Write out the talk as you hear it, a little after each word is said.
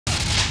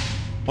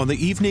On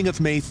the evening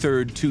of May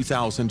 3,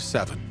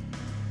 2007,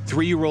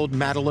 3-year-old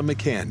Madeleine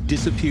McCann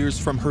disappears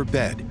from her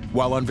bed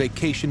while on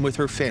vacation with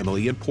her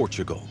family in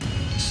Portugal.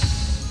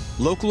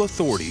 Local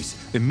authorities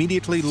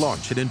immediately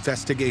launch an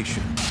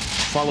investigation,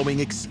 following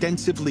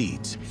extensive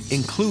leads,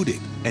 including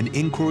an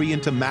inquiry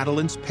into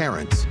Madeleine's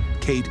parents,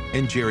 Kate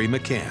and Gerry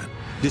McCann.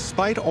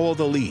 Despite all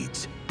the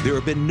leads, there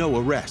have been no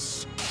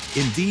arrests.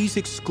 In these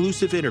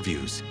exclusive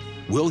interviews,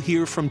 we'll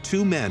hear from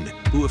 2 men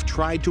who have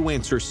tried to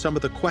answer some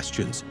of the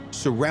questions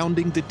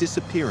surrounding the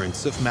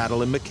disappearance of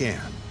Madeleine McCann.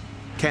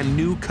 Can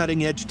new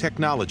cutting-edge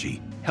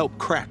technology help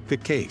crack the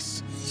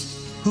case?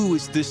 Who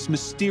is this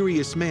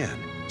mysterious man,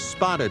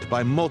 spotted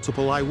by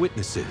multiple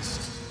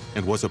eyewitnesses,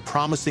 and was a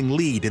promising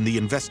lead in the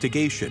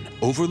investigation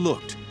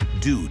overlooked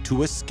due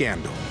to a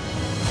scandal?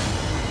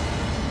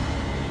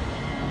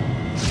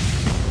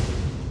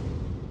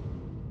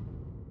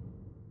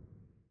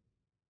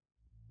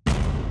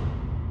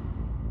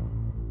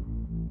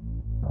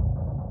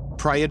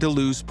 Praia da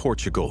Luz,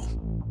 Portugal,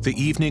 the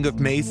evening of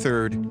May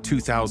 3,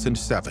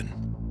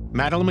 2007.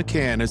 Madeleine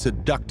McCann is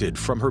abducted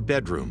from her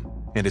bedroom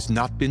and has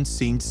not been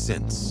seen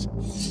since.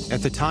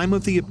 At the time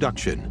of the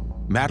abduction,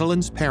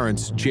 Madeleine's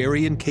parents,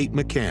 Gerry and Kate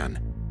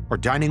McCann, are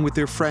dining with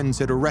their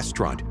friends at a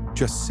restaurant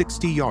just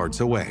 60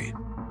 yards away.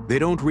 They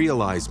don't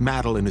realize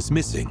Madeleine is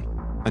missing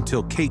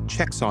until Kate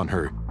checks on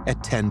her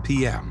at 10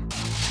 p.m.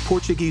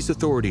 Portuguese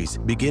authorities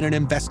begin an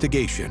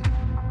investigation.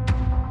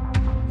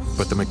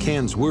 But the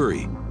McCanns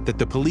worry that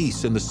the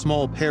police in the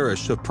small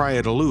parish of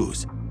Praia da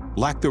Luz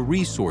lack the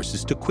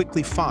resources to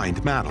quickly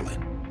find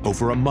Madeleine.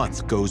 Over a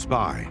month goes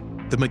by.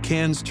 The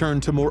McCanns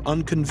turn to more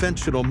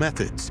unconventional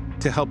methods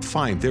to help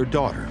find their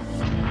daughter.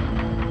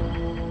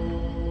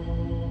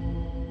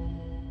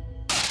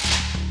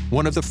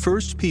 One of the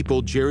first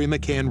people Gerry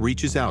McCann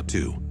reaches out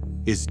to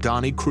is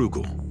Donnie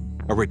Krugel,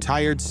 a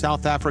retired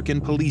South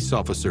African police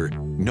officer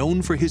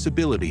known for his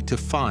ability to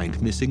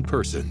find missing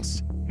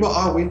persons. Well,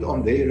 I went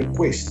on their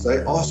request. They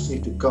asked me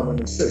to come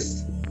and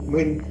assist.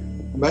 When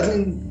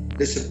Madeleine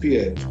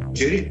disappeared,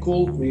 Gerry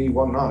called me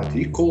one night.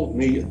 He called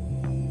me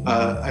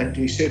and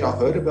he said, "I've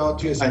heard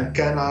about you and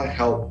can I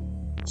help?"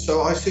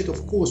 So I said,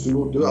 of course, we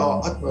will do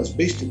our utmost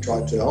best to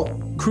try to help.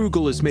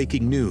 Krugel is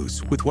making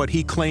news with what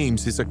he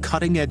claims is a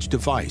cutting-edge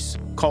device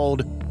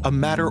called a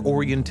matter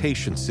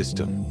orientation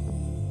system.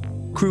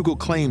 Krugel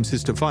claims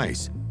his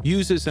device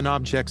uses an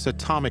object's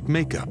atomic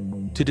makeup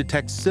to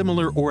detect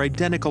similar or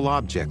identical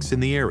objects in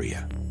the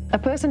area. A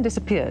person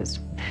disappears.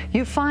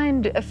 You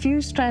find a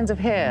few strands of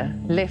hair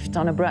left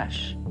on a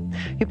brush.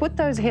 You put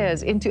those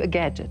hairs into a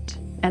gadget,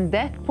 and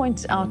that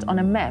points out on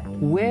a map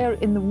where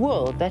in the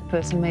world that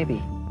person may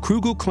be.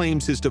 Krugel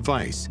claims his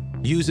device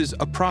uses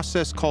a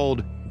process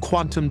called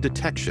quantum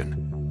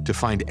detection to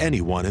find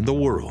anyone in the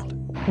world.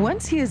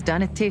 Once he has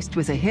done a test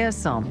with a hair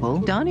sample,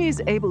 Donnie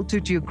is able to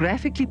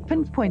geographically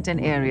pinpoint an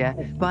area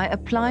by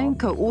applying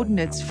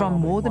coordinates from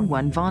more than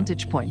one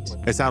vantage point.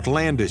 As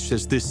outlandish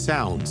as this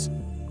sounds,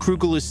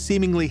 Krugel has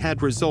seemingly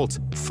had results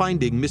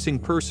finding missing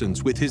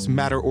persons with his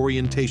matter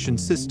orientation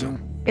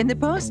system. In the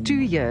past 2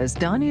 years,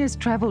 Donnie has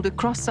traveled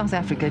across South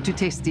Africa to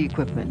test the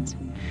equipment.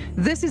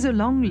 This is a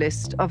long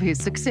list of his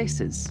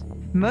successes.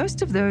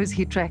 Most of those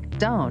he tracked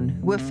down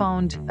were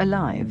found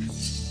alive.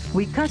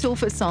 We cut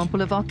off a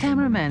sample of our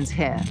cameraman's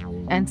hair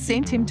and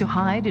sent him to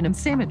hide in a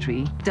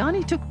cemetery.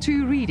 Donnie took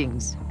 2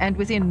 readings, and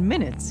within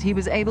minutes, he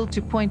was able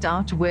to point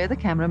out where the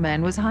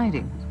cameraman was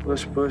hiding.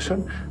 This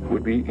person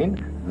would be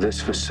in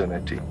this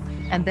vicinity.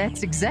 And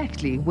that's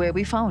exactly where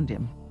we found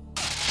him.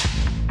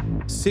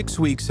 6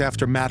 weeks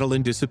after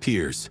Madeleine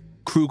disappears,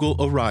 Krugel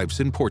arrives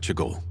in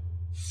Portugal.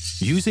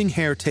 Using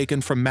hair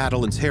taken from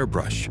Madeleine's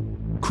hairbrush,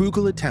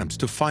 Krugel attempts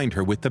to find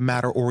her with the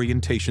matter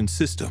orientation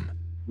system.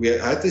 We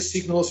had the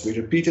signals, we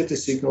repeated the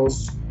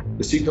signals.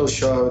 The signals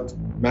showed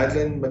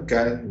Madeleine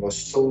McCann was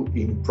still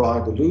in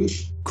Praia da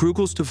Luz.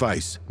 Krugel's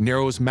device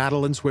narrows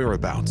Madeleine's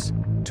whereabouts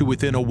to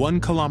within a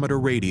 1-kilometer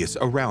radius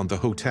around the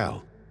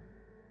hotel.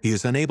 He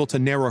is unable to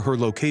narrow her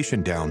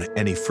location down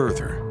any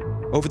further.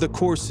 Over the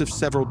course of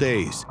several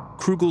days,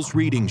 Krugel's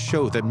readings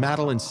show that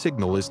Madeleine's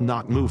signal is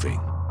not moving.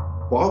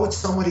 Why would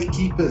somebody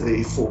keep her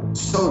there for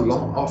so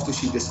long after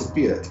she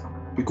disappeared?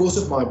 Because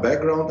of my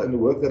background and the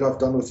work that I've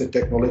done with the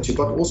technology,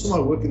 but also my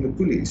work in the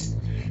police,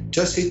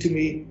 just said to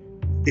me,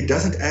 it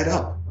doesn't add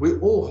up. We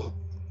all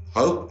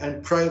hope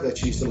and pray that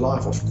she's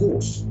alive, of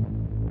course.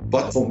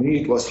 But for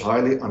me, it was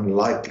highly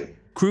unlikely.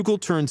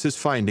 Krugel turns his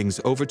findings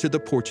over to the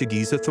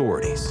Portuguese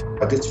authorities.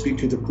 I did speak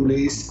to the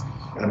police,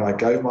 and I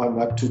gave my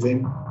map to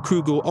them.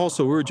 Krugel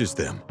also urges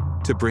them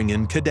to bring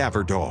in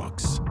cadaver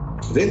dogs.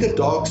 Then the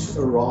dogs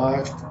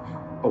arrived.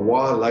 A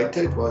while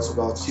later, it was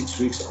about 6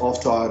 weeks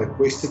after I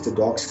requested, the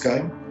dogs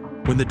came.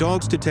 When the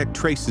dogs detect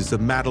traces of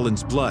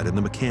Madeleine's blood in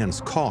the McCann's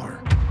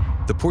car,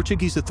 the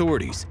Portuguese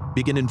authorities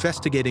begin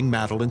investigating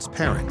Madeleine's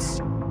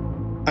parents.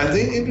 And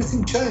then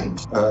everything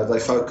changed. They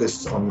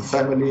focused on the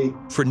family.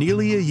 For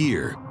nearly a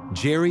year,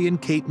 Gerry and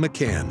Kate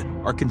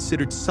McCann are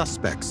considered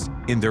suspects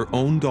in their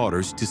own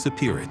daughter's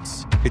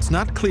disappearance. It's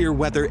not clear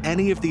whether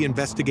any of the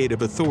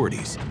investigative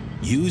authorities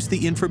use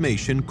the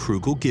information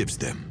Krugel gives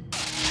them.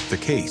 the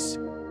case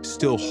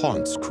still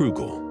haunts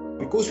Krugel.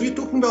 Because we're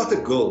talking about a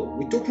girl,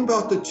 we're talking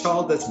about a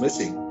child that's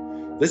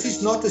missing. This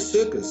is not a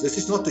circus, this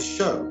is not a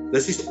show,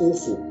 this is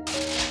awful.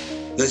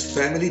 This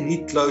family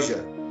needs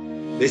closure.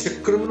 There's a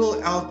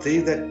criminal out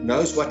there that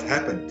knows what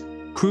happened.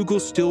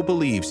 Krugel still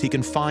believes he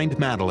can find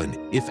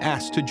Madeleine if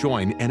asked to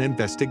join an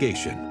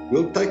investigation.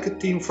 We'll take a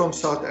team from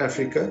South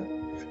Africa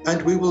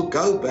and we will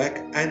go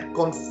back and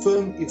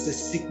confirm if the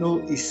signal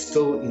is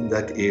still in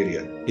that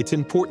area. It's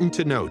important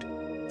to note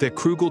that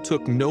Krugel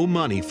took no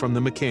money from the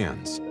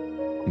McCanns,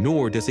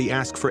 nor does he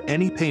ask for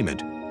any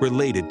payment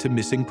related to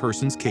missing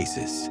persons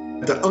cases.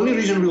 The only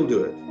reason we'll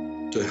do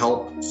it, to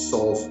help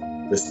solve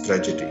this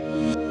tragedy.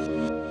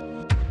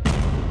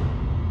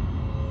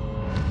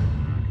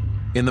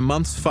 In the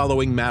months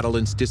following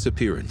Madeleine's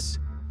disappearance,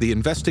 the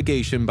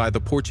investigation by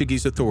the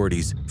Portuguese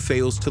authorities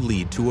fails to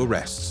lead to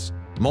arrests.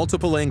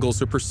 Multiple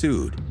angles are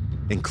pursued,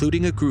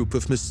 including a group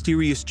of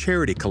mysterious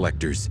charity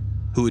collectors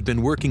who had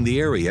been working the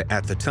area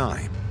at the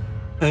time.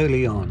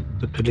 Early on,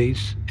 the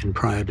police in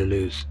Praia da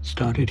Luz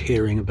started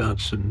hearing about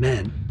some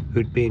men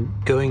who'd been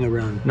going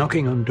around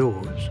knocking on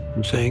doors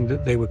and saying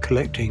that they were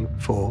collecting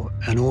for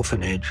an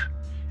orphanage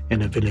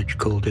in a village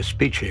called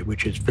Espiche,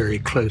 which is very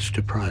close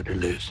to Praia da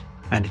Luz.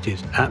 And it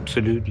is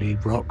absolutely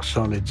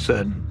rock-solid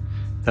certain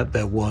that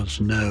there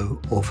was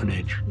no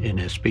orphanage in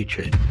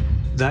Espiche.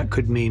 That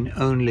could mean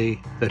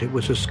only that it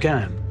was a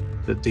scam,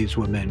 that these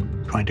were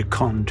men trying to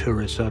con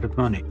tourists out of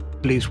money.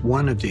 At least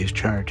one of these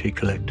charity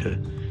collector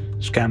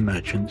scam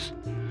merchants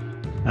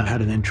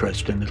had an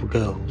interest in little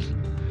girls.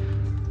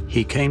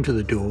 He came to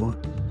the door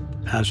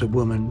as a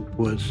woman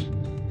was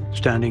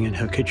standing in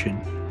her kitchen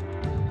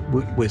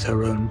with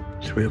her own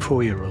 3 or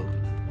 4-year-old.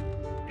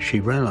 She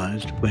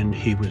realized when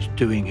he was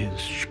doing his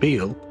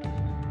spiel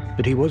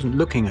that he wasn't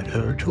looking at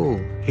her at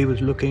all. He was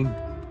looking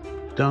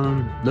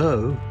down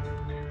low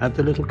at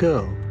the little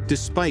girl.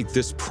 Despite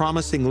this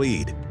promising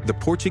lead, the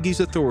Portuguese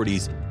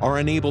authorities are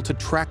unable to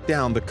track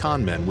down the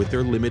conmen with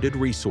their limited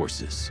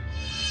resources.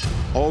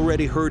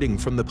 Already hurting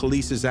from the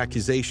police's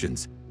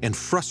accusations and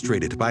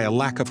frustrated by a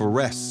lack of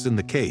arrests in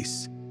the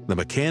case, the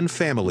McCann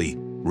family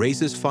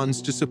raises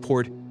funds to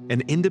support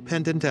an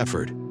independent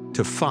effort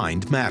to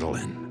find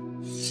Madeleine.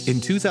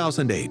 In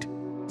 2008,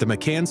 the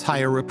McCanns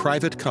hire a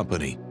private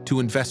company to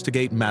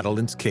investigate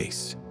Madeleine's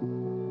case.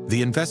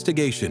 The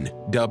investigation,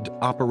 dubbed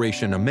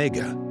Operation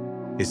Omega,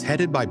 is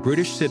headed by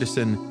British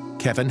citizen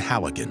Kevin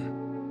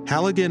Halligan.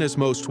 Halligan is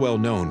most well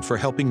known for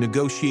helping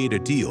negotiate a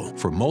deal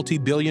for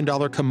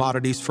multi-billion-dollar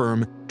commodities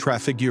firm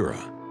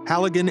Trafigura.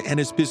 Halligan and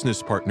his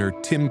business partner,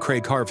 Tim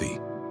Craig Harvey,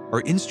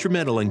 are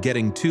instrumental in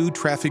getting 2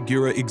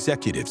 Trafigura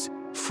executives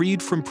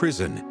freed from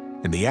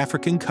prison in the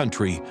African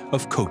country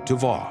of Côte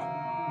d'Ivoire.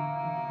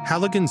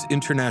 Halligan's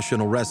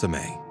international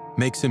resume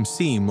makes him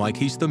seem like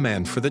he's the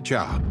man for the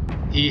job.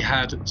 He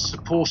had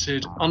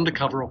supported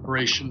undercover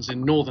operations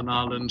in Northern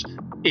Ireland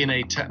in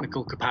a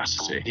technical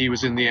capacity. He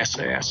was in the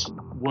SAS,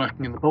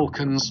 working in the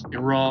Balkans,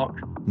 Iraq.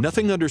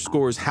 Nothing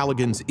underscores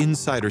Halligan's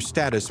insider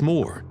status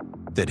more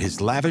than his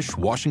lavish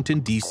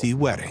Washington, D.C.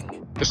 wedding.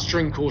 The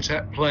string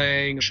quartet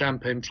playing,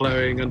 champagne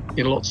flowing, and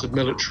in lots of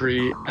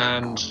military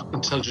and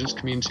intelligence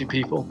community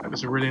people. It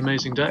was a really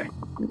amazing day.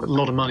 A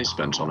lot of money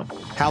spent on it.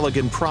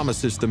 Halligan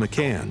promises the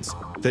McCanns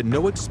that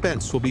no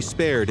expense will be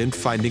spared in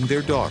finding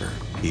their daughter.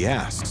 He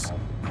asks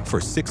for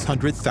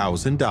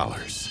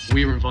 $600,000.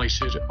 We were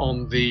invited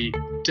on the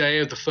day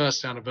of the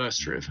first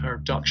anniversary of her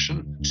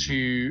abduction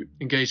to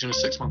engage in a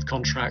 6-month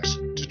contract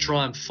to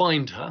try and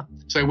find her.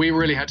 So we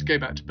really had to go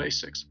back to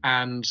basics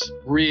and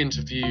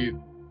re-interview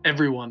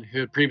everyone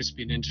who had previously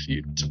been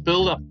interviewed to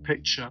build up a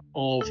picture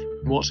of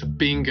what had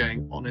been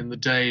going on in the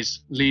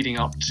days leading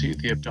up to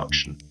the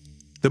abduction.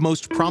 The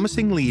most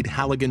promising lead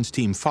Halligan's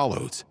team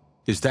follows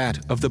is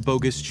that of the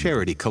bogus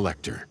charity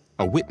collector.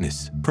 A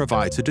witness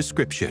provides a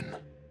description.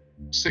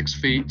 6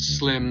 feet,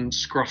 slim,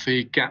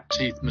 scruffy, gap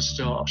teeth,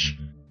 moustache.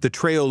 The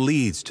trail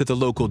leads to the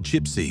local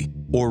Gypsy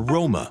or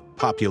Roma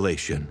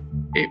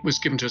population. It was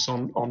given to us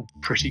on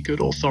pretty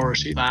good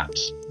authority that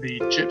the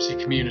Gypsy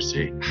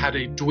community had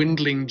a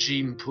dwindling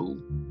gene pool,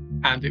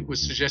 and it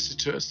was suggested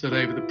to us that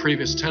over the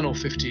previous 10 or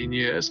 15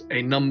 years,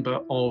 a number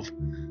of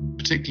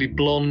particularly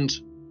blonde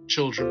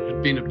children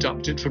had been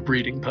abducted for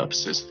breeding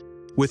purposes.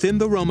 Within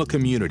the Roma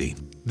community,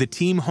 the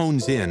team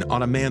hones in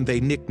on a man they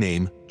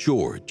nickname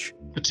George.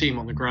 The team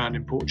on the ground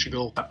in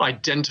Portugal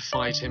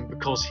identified him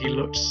because he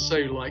looked so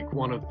like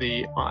one of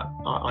the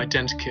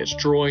identikit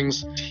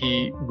drawings.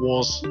 He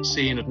was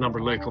seen at a number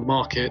of local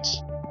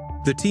markets.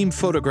 The team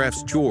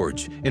photographs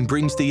George and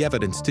brings the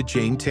evidence to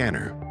Jane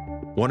Tanner,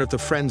 one of the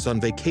friends on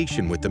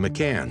vacation with the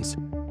McCanns,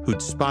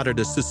 who'd spotted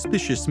a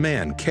suspicious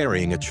man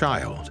carrying a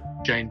child.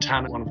 Jane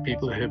Tanner, one of the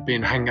people who had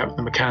been hanging out with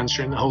the McCanns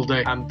during the whole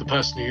day, and the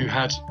person who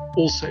had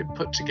also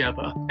put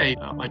together a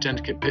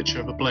identikit picture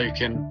of a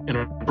bloke in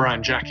a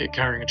brown jacket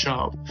carrying a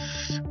child.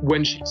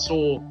 When she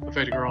saw the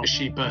photograph,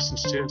 she burst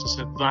into tears and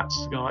said, "That's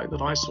the guy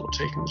that I saw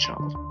taking the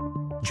child."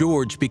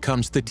 George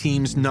becomes the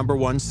team's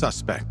 #1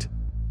 suspect.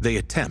 They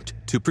attempt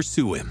to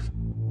pursue him.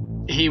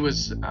 He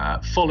was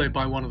followed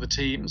by one of the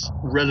teams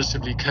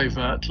relatively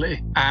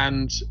covertly,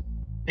 and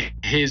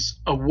his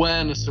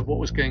awareness of what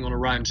was going on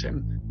around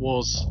him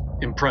was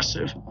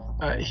impressive.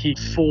 He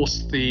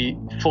forced the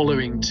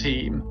following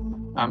team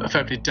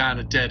effectively down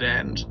a dead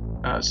end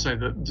so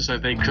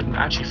they couldn't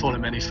actually follow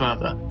him any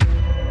further.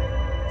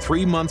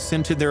 3 months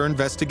into their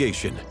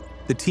investigation,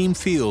 the team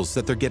feels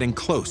that they're getting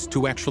close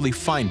to actually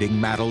finding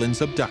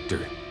Madeleine's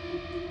abductor.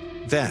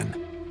 Then,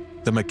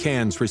 the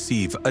McCanns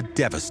receive a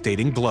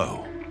devastating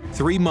blow.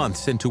 3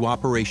 months into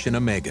Operation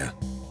Omega,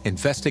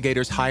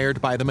 investigators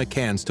hired by the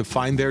McCanns to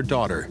find their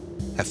daughter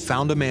have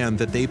found a man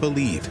that they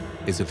believe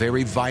is a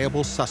very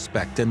viable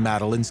suspect in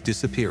Madeleine's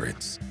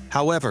disappearance.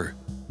 However,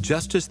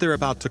 just as they're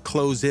about to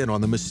close in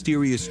on the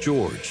mysterious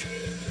George,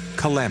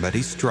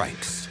 calamity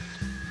strikes.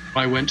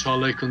 I went to our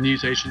local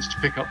newsagents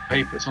to pick up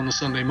papers on the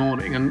Sunday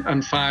morning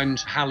and found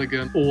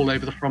Halligan all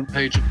over the front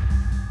page.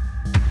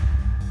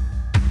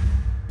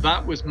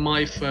 That was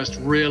my first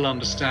real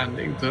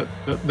understanding that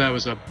there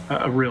was a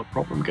real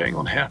problem going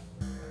on here.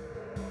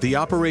 The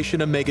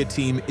Operation Omega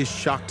team is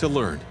shocked to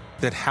learn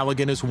that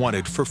Halligan is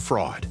wanted for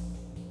fraud.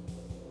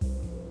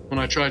 When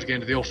I tried to get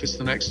into the office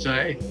the next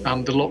day,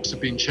 the locks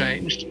had been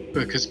changed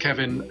because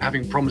Kevin,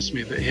 having promised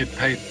me that he had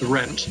paid the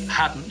rent,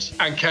 hadn't.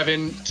 And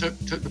Kevin took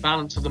the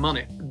balance of the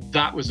money.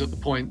 That was at the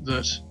point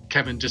that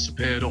Kevin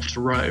disappeared off to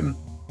Rome.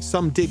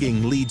 Some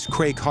digging leads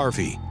Craig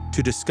Harvey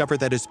to discover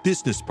that his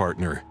business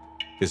partner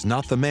is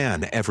not the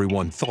man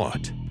everyone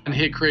thought. And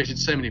he had created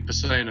so many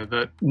persona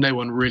that no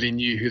one really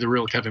knew who the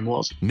real Kevin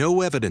was.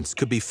 No evidence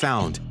could be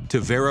found to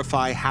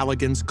verify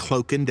Halligan's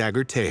cloak and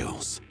dagger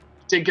tales.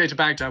 Did go to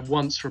Baghdad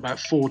once for about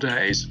 4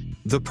 days.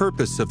 The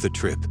purpose of the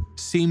trip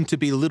seemed to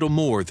be little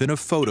more than a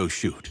photo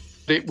shoot.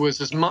 It was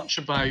as much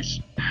about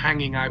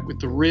hanging out with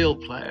the real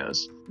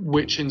players,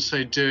 which in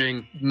so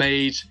doing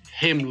made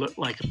him look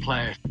like a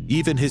player.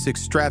 Even his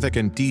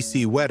extravagant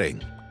DC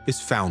wedding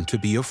is found to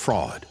be a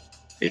fraud.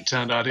 It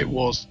turned out it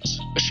was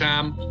a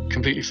sham,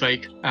 completely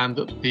fake, and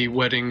that the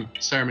wedding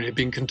ceremony had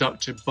been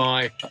conducted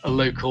by a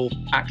local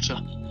actor.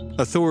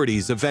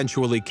 Authorities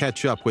eventually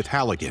catch up with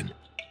Halligan,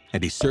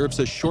 and he serves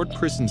a short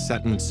prison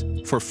sentence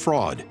for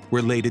fraud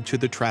related to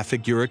the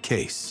Trafigura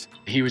case.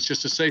 He was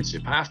just a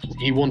sociopath.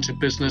 He wanted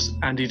business,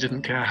 and he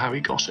didn't care how he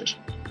got it.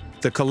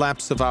 The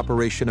collapse of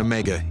Operation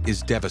Omega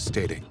is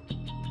devastating.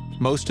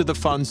 Most of the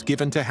funds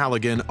given to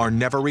Halligan are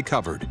never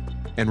recovered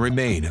and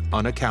remain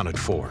unaccounted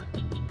for.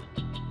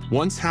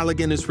 Once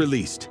Halligan is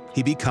released,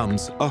 he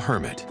becomes a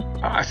hermit.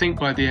 I think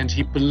by the end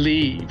he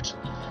believed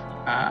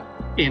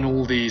in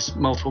all these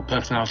multiple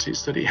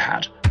personalities that he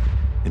had.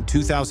 In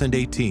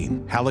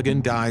 2018,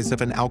 Halligan dies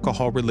of an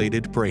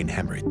alcohol-related brain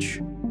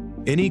hemorrhage.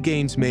 Any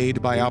gains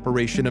made by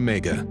Operation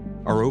Omega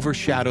are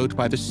overshadowed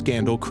by the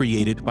scandal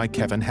created by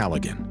Kevin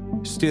Halligan.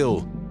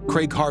 Still,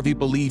 Craig Harvey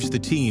believes the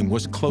team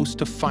was close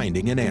to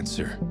finding an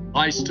answer.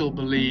 I still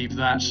believe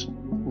that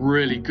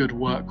really good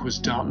work was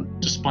done,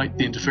 despite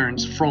the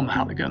interference from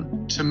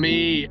Halligan. To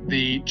me,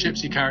 the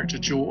gypsy character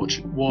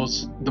George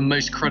was the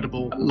most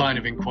credible line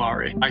of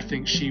inquiry. I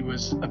think she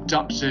was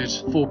abducted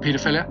for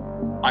paedophilia.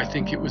 I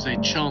think it was a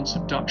chance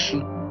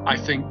abduction. I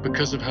think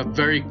because of her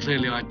very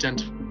clearly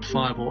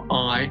identifiable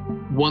eye,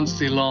 once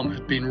the alarm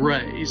had been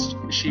raised,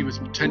 she was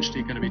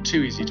potentially going to be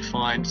too easy to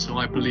find, so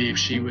I believe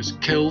she was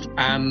killed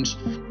and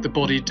the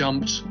body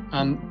dumped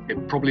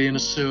probably in a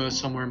sewer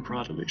somewhere in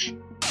Praia da Luz.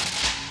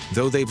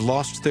 Though they've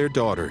lost their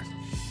daughter,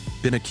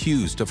 been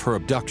accused of her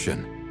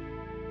abduction,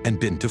 and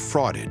been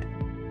defrauded,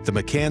 the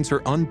McCanns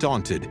are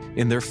undaunted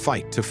in their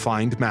fight to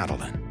find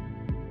Madeleine.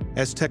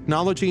 As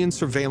technology and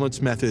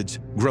surveillance methods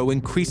grow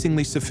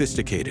increasingly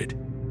sophisticated,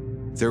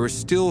 there is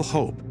still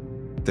hope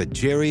that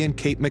Gerry and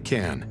Kate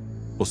McCann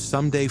will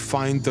someday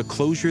find the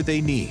closure they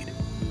need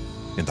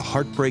in the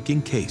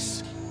heartbreaking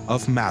case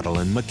of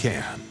Madeleine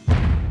McCann.